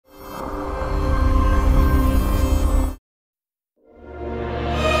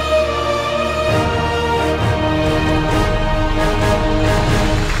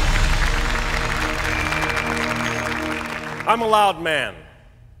I'm a loud man.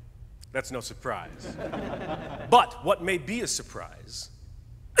 That's no surprise. But what may be a surprise...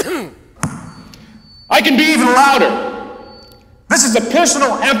 I can be even louder. This is a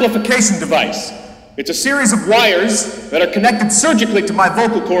personal amplification device. It's a series of wires that are connected surgically to my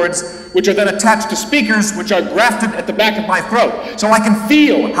vocal cords, which are then attached to speakers which are grafted at the back of my throat, so I can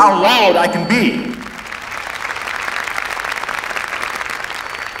feel how loud I can be.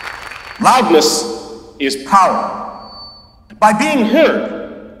 Loudness is power. By being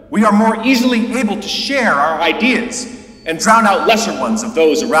heard, we are more easily able to share our ideas and drown out lesser ones of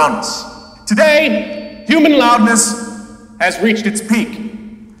those around us. Today, human loudness has reached its peak.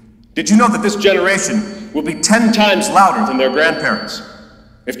 Did you know that this generation will be 10 times louder than their grandparents?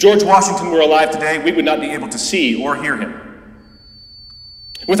 If George Washington were alive today, we would not be able to see or hear him.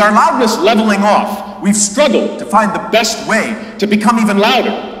 With our loudness leveling off, we've struggled to find the best way to become even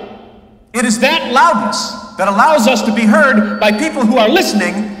louder. It is that loudness that allows us to be heard by people who are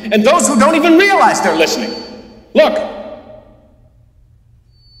listening and those who don't even realize they're listening. Look.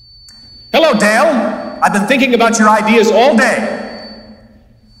 Hello, Dale. I've been thinking about your ideas all day.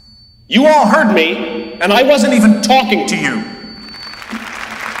 You all heard me, and I wasn't even talking to you.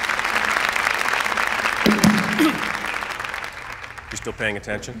 You still paying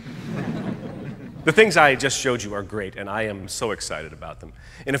attention? The things I just showed you are great, and I am so excited about them.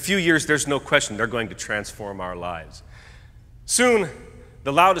 In a few years, there's no question they're going to transform our lives. Soon,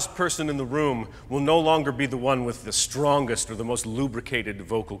 the loudest person in the room will no longer be the one with the strongest or the most lubricated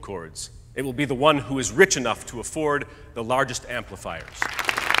vocal cords. It will be the one who is rich enough to afford the largest amplifiers.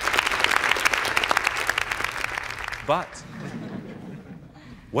 But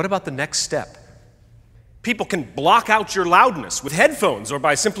what about the next step? People can block out your loudness with headphones or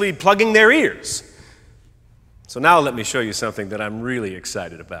by simply plugging their ears. So now let me show you something that I'm really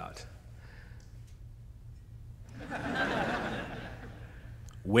excited about.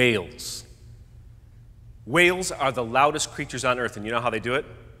 Whales. Whales are the loudest creatures on Earth, and you know how they do it?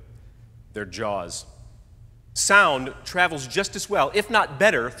 Their jaws. Sound travels just as well, if not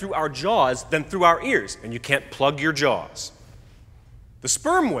better, through our jaws than through our ears, and you can't plug your jaws. The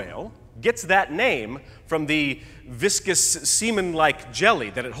sperm whale gets that name from the viscous semen-like jelly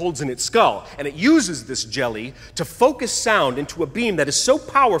that it holds in its skull, and it uses this jelly to focus sound into a beam that is so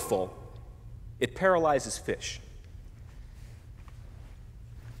powerful, it paralyzes fish.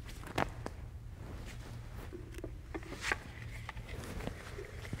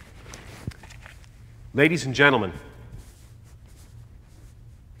 Ladies and gentlemen,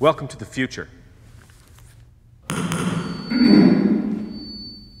 welcome to the future.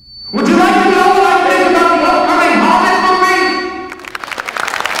 Would you like to know what I think about the upcoming Hobbit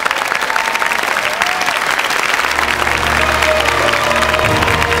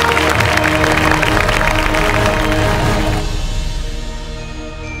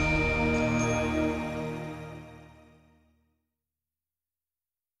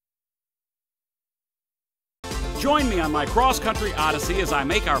Join me on my cross-country odyssey as I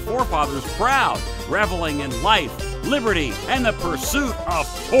make our forefathers proud, reveling in life, liberty, and the pursuit of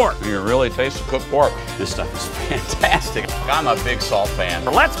pork. You can really taste the cooked pork. This stuff is fantastic. I'm a big salt fan.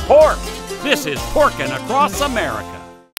 Let's pork! This is Porkin' Across America.